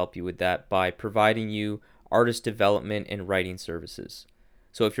love to help you with that by providing you artist development and writing services.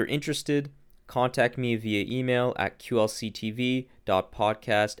 So if you're interested, contact me via email at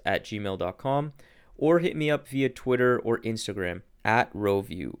qlctv.podcast@gmail.com or hit me up via Twitter or Instagram at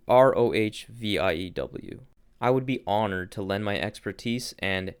Rohview, ROHVIEW. I would be honored to lend my expertise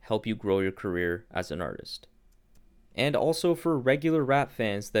and help you grow your career as an artist. And also for regular rap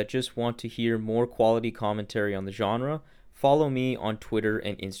fans that just want to hear more quality commentary on the genre, follow me on Twitter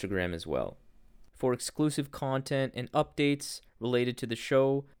and Instagram as well. For exclusive content and updates related to the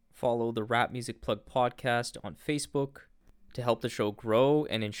show, follow the Rap Music Plug podcast on Facebook to help the show grow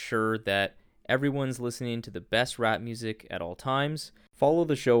and ensure that everyone's listening to the best rap music at all times. Follow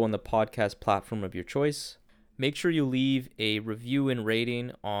the show on the podcast platform of your choice. Make sure you leave a review and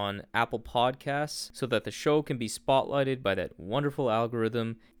rating on Apple Podcasts so that the show can be spotlighted by that wonderful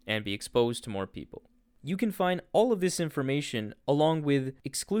algorithm and be exposed to more people. You can find all of this information along with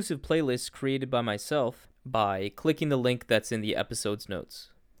exclusive playlists created by myself by clicking the link that's in the episode's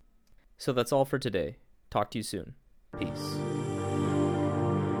notes. So that's all for today. Talk to you soon. Peace.